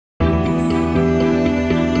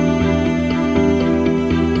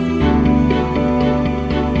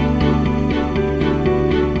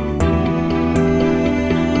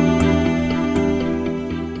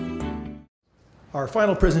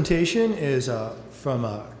final presentation is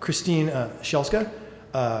from Christine Shellska.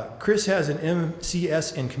 Chris has an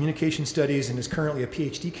MCS in Communication Studies and is currently a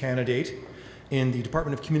Ph.D. candidate in the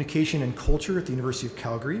Department of Communication and Culture at the University of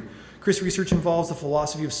Calgary. Chris' research involves the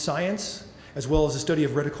philosophy of science as well as the study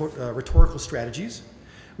of rhetorical strategies,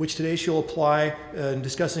 which today she'll apply in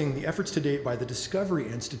discussing the efforts to date by the Discovery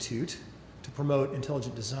Institute to promote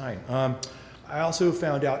intelligent design. I also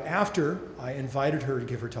found out after I invited her to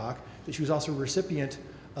give her talk that she was also a recipient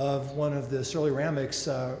of one of the Surly Ramic's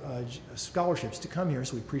scholarships to come here,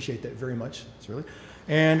 so we appreciate that very much, Surly.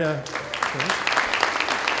 And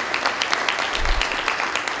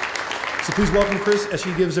so please welcome Chris as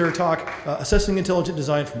she gives her talk, Assessing Intelligent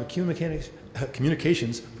Design from a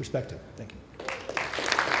Communications Perspective. Thank you.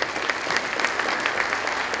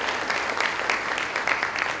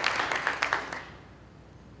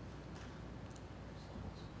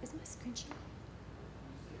 Is my screen sharing?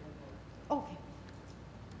 Okay.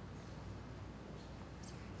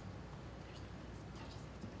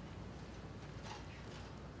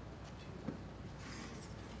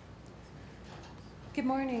 Good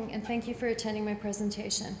morning, and thank you for attending my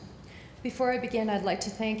presentation. Before I begin, I'd like to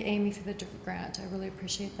thank Amy for the grant. I really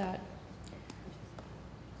appreciate that.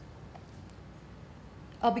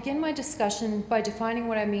 I'll begin my discussion by defining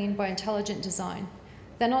what I mean by intelligent design.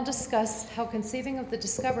 Then I'll discuss how conceiving of the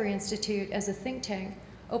Discovery Institute as a think tank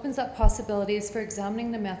opens up possibilities for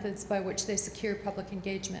examining the methods by which they secure public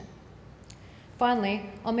engagement. Finally,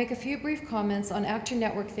 I'll make a few brief comments on actor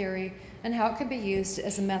network theory and how it can be used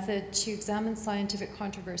as a method to examine scientific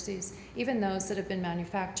controversies, even those that have been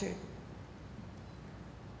manufactured.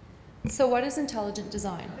 So what is intelligent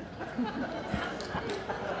design?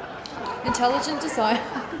 Intelligent design.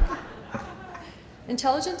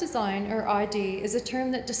 Intelligent design, or ID, is a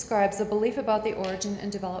term that describes a belief about the origin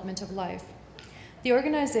and development of life. The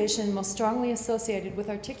organization most strongly associated with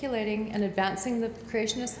articulating and advancing the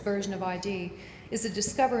creationist version of ID is the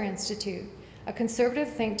Discovery Institute, a conservative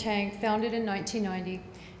think tank founded in 1990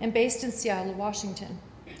 and based in Seattle, Washington.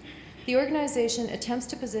 The organization attempts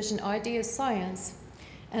to position ID as science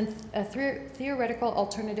and a theoretical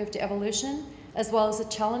alternative to evolution, as well as a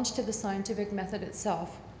challenge to the scientific method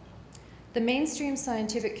itself. The mainstream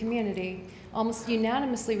scientific community almost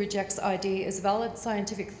unanimously rejects ID as valid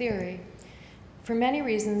scientific theory for many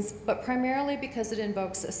reasons, but primarily because it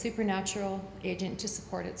invokes a supernatural agent to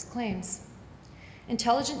support its claims.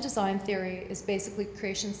 Intelligent design theory is basically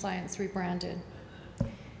creation science rebranded.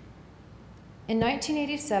 In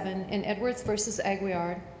 1987, in Edwards versus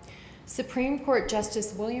Aguillard, Supreme Court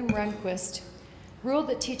Justice William Rehnquist ruled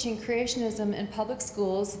that teaching creationism in public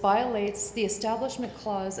schools violates the Establishment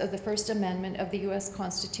Clause of the First Amendment of the US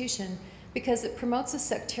Constitution because it promotes a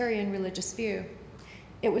sectarian religious view.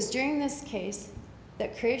 It was during this case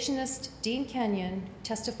that creationist Dean Kenyon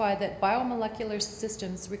testified that biomolecular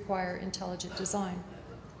systems require intelligent design.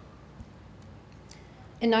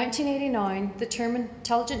 In 1989, the term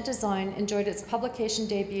intelligent design enjoyed its publication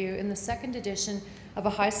debut in the second edition of a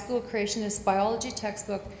high school creationist biology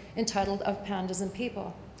textbook entitled Of Pandas and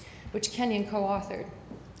People, which Kenyon co-authored.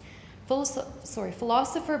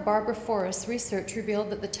 Philosopher Barbara Forrest's research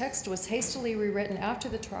revealed that the text was hastily rewritten after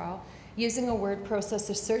the trial using a word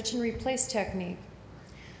processor search and replace technique.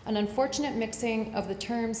 An unfortunate mixing of the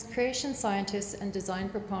terms creation scientists and design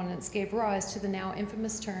proponents gave rise to the now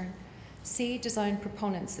infamous term, see design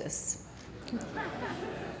proponentsists.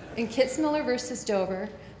 In Kitzmiller versus Dover,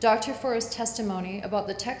 Dr. Forrest's testimony about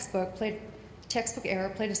the textbook error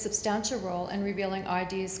played a substantial role in revealing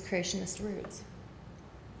ID's creationist roots.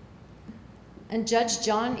 And Judge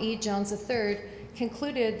John E. Jones III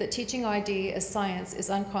concluded that teaching ID as science is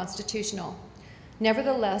unconstitutional.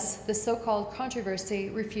 Nevertheless, the so-called controversy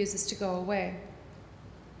refuses to go away.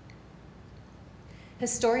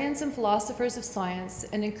 Historians and philosophers of science,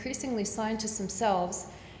 and increasingly scientists themselves,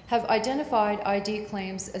 have identified ID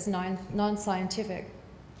claims as non-scientific.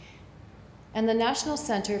 And the National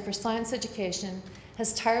Center for Science Education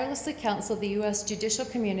has tirelessly counseled the US judicial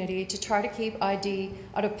community to try to keep ID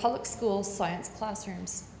out of public schools' science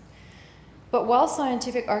classrooms. But while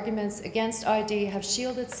scientific arguments against ID have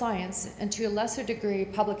shielded science, and to a lesser degree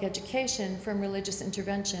public education, from religious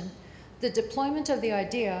intervention, the deployment of the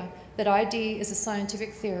idea that ID is a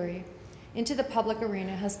scientific theory into the public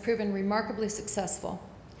arena has proven remarkably successful.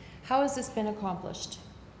 How has this been accomplished?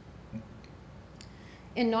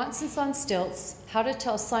 In Nonsense on Stilts, How to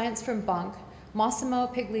Tell Science from Bunk, Massimo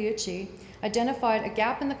Pigliucci identified a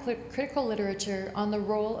gap in the critical literature on the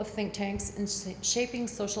role of think tanks in shaping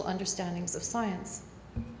social understandings of science.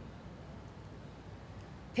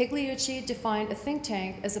 Pigliucci defined a think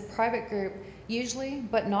tank as a private group usually,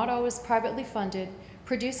 but not always privately funded,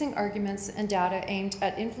 producing arguments and data aimed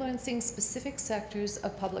at influencing specific sectors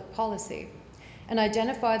of public policy, and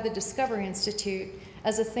identified the Discovery Institute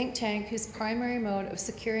as a think tank whose primary mode of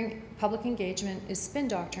securing public engagement is spin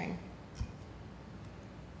doctoring.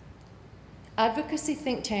 Advocacy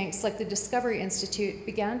think tanks like the Discovery Institute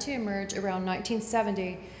began to emerge around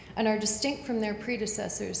 1970 and are distinct from their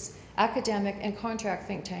predecessors, academic and contract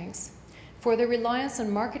think tanks, for their reliance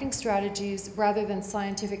on marketing strategies rather than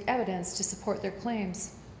scientific evidence to support their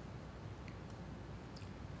claims.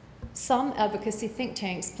 Some advocacy think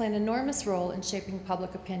tanks play an enormous role in shaping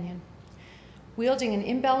public opinion, wielding an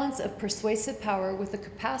imbalance of persuasive power with the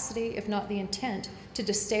capacity, if not the intent, to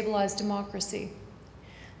destabilize democracy.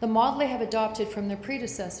 The model they have adopted from their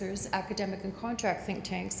predecessors, academic and contract think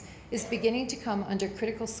tanks, is beginning to come under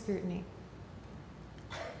critical scrutiny.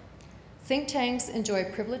 Think tanks enjoy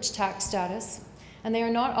privileged tax status, and they are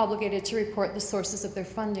not obligated to report the sources of their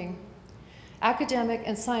funding. Academic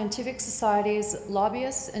and scientific societies,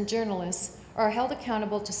 lobbyists, and journalists are held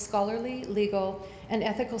accountable to scholarly, legal, and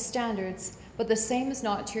ethical standards, but the same is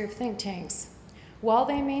not true of think tanks. While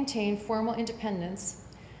they maintain formal independence,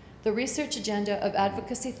 the research agenda of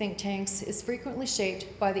advocacy think tanks is frequently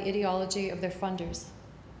shaped by the ideology of their funders.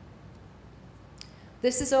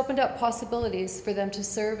 This has opened up possibilities for them to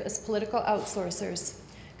serve as political outsourcers,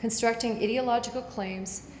 constructing ideological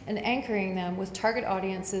claims and anchoring them with target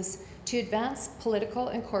audiences to advance political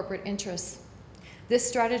and corporate interests. This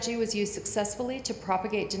strategy was used successfully to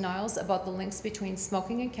propagate denials about the links between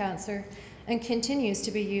smoking and cancer, and continues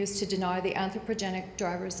to be used to deny the anthropogenic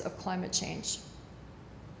drivers of climate change.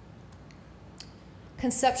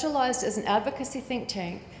 Conceptualized as an advocacy think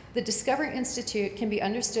tank, the Discovery Institute can be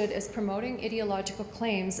understood as promoting ideological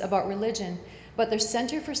claims about religion, but their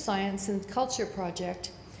Center for Science and Culture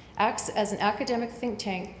project acts as an academic think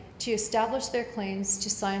tank to establish their claims to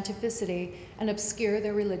scientificity and obscure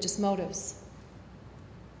their religious motives.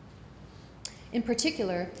 In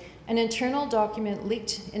particular, an internal document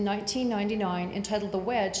leaked in 1999 entitled The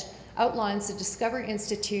Wedge outlines the Discovery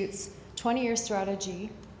Institute's 20-year strategy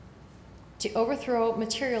to overthrow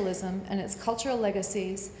materialism and its cultural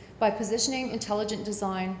legacies by positioning intelligent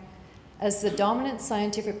design as the dominant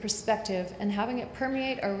scientific perspective and having it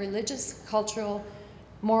permeate our religious, cultural,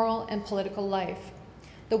 moral, and political life.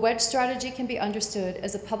 The wedge strategy can be understood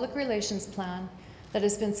as a public relations plan that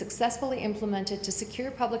has been successfully implemented to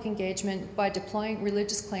secure public engagement by deploying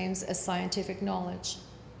religious claims as scientific knowledge.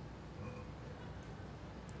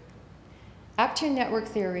 Actor network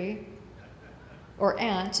theory, or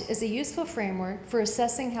ANT, is a useful framework for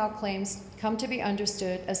assessing how claims come to be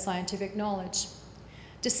understood as scientific knowledge.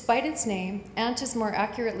 Despite its name, ANT is more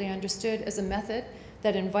accurately understood as a method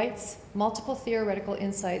that invites multiple theoretical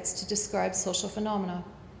insights to describe social phenomena.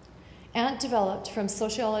 ANT developed from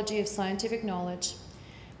sociology of scientific knowledge,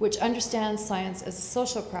 which understands science as a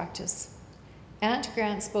social practice. ANT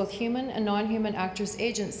grants both human and non-human actors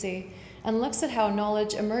agency and looks at how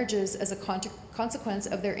knowledge emerges as a consequence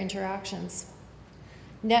of their interactions.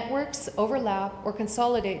 Networks overlap or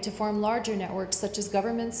consolidate to form larger networks such as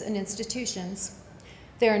governments and institutions.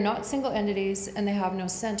 They are not single entities and they have no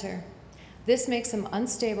center. This makes them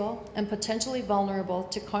unstable and potentially vulnerable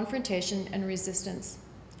to confrontation and resistance.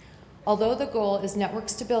 Although the goal is network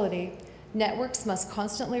stability, networks must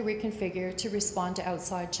constantly reconfigure to respond to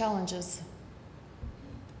outside challenges.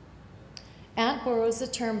 ANT borrows the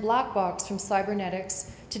term black box from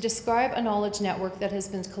cybernetics to describe a knowledge network that has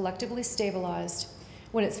been collectively stabilized,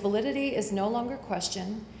 when its validity is no longer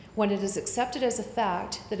questioned, when it is accepted as a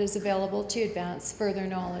fact that is available to advance further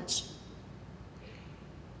knowledge.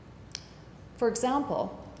 For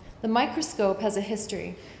example, the microscope has a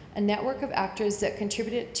history, a network of actors that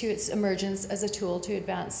contributed to its emergence as a tool to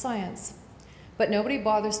advance science. But nobody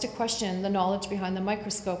bothers to question the knowledge behind the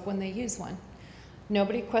microscope when they use one.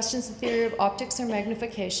 Nobody questions the theory of optics or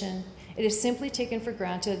magnification. It is simply taken for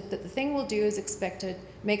granted that the thing will do as expected,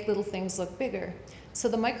 make little things look bigger. So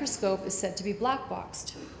the microscope is said to be black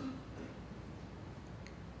boxed.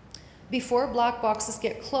 Before black boxes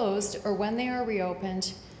get closed or when they are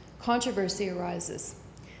reopened, controversy arises.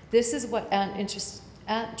 This is what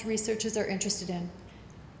ANT researchers are interested in.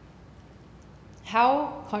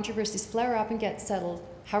 How controversies flare up and get settled,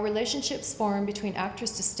 how relationships form between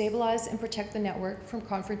actors to stabilize and protect the network from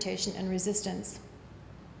confrontation and resistance.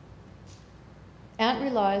 ANT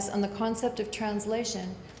relies on the concept of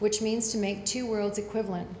translation, which means to make two worlds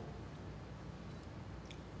equivalent.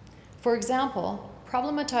 For example,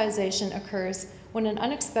 problematization occurs when an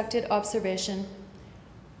unexpected observation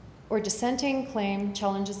or dissenting claim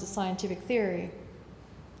challenges a scientific theory.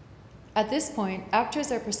 At this point,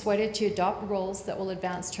 actors are persuaded to adopt roles that will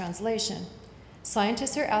advance translation.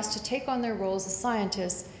 Scientists are asked to take on their roles as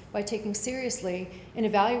scientists by taking seriously in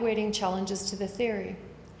evaluating challenges to the theory.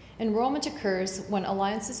 Enrollment occurs when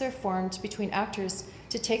alliances are formed between actors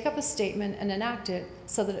to take up a statement and enact it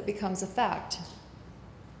so that it becomes a fact.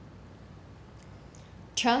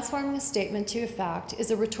 Transforming a statement to a fact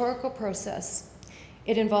is a rhetorical process.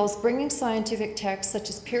 It involves bringing scientific texts such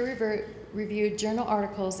as peer-reviewed journal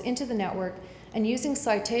articles into the network and using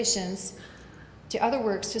citations to other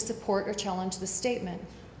works to support or challenge the statement.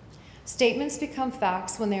 Statements become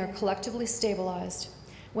facts when they are collectively stabilized,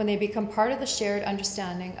 when they become part of the shared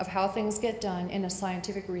understanding of how things get done in a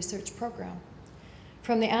scientific research program.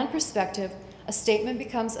 From the ANT perspective, a statement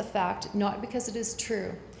becomes a fact not because it is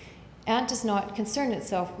true. ANT does not concern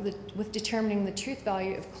itself with determining the truth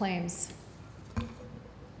value of claims.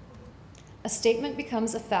 A statement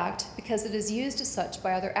becomes a fact because it is used as such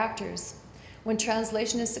by other actors. When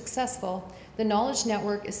translation is successful, the knowledge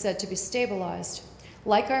network is said to be stabilized.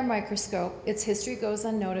 Like our microscope, its history goes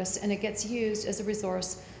unnoticed and it gets used as a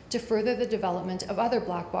resource to further the development of other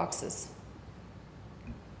black boxes.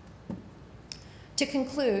 To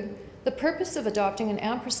conclude, the purpose of adopting an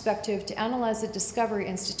ANT perspective to analyze the Discovery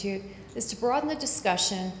Institute is to broaden the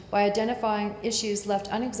discussion by identifying issues left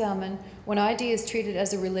unexamined when ID is treated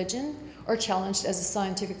as a religion or challenged as a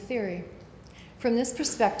scientific theory. From this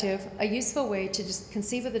perspective, a useful way to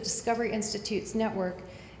conceive of the Discovery Institute's network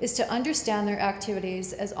is to understand their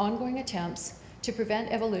activities as ongoing attempts to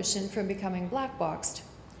prevent evolution from becoming black-boxed,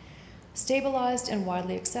 stabilized, and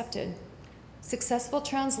widely accepted. Successful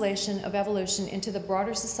translation of evolution into the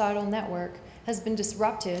broader societal network has been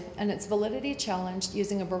disrupted and its validity challenged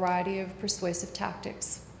using a variety of persuasive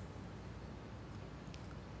tactics.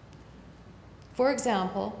 For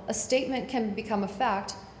example, a statement can become a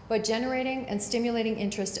fact by generating and stimulating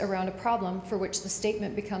interest around a problem for which the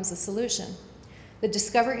statement becomes a solution. The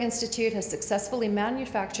Discovery Institute has successfully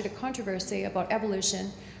manufactured a controversy about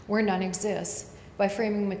evolution where none exists by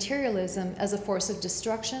framing materialism as a force of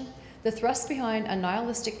destruction, the thrust behind a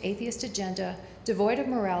nihilistic atheist agenda devoid of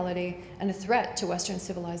morality and a threat to Western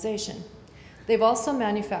civilization. They've also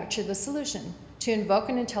manufactured the solution to invoke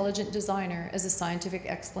an intelligent designer as a scientific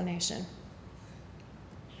explanation.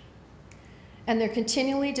 And they're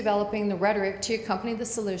continually developing the rhetoric to accompany the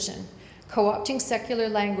solution, co-opting secular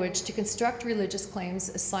language to construct religious claims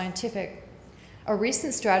as scientific. A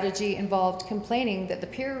recent strategy involved complaining that the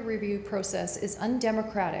peer review process is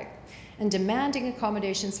undemocratic and demanding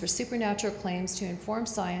accommodations for supernatural claims to inform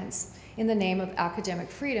science in the name of academic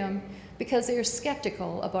freedom because they are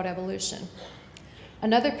skeptical about evolution.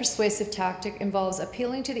 Another persuasive tactic involves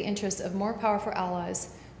appealing to the interests of more powerful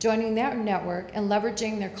allies, joining their network and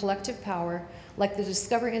leveraging their collective power like the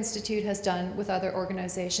Discovery Institute has done with other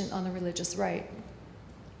organizations on the religious right.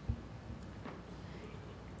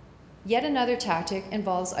 Yet another tactic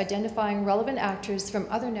involves identifying relevant actors from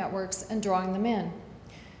other networks and drawing them in.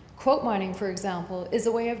 Quote mining, for example, is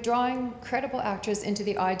a way of drawing credible actors into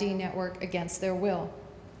the ID network against their will.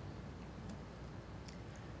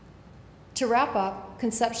 To wrap up,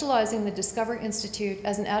 conceptualizing the Discovery Institute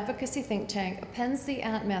as an advocacy think tank appends the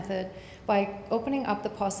ANT method by opening up the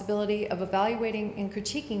possibility of evaluating and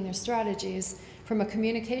critiquing their strategies from a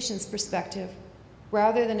communications perspective,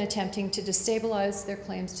 rather than attempting to destabilize their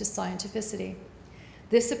claims to scientificity.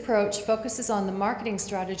 This approach focuses on the marketing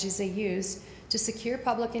strategies they use to secure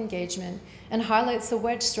public engagement and highlights the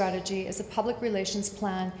wedge strategy as a public relations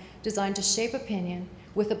plan designed to shape opinion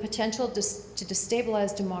with the potential to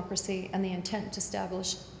destabilize democracy and the intent to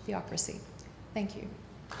establish theocracy. Thank you.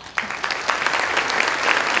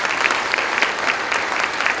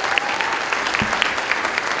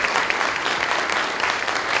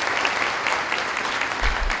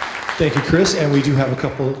 Thank you, Chris. And we do have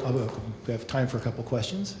we have time for a couple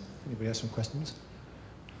questions. Anybody have some questions?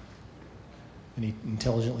 Any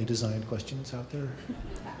intelligently designed questions out there?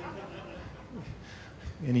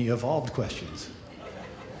 Any evolved questions?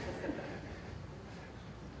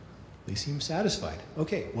 They seem satisfied.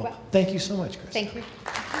 Okay, well, thank you so much, Chris. Thank you.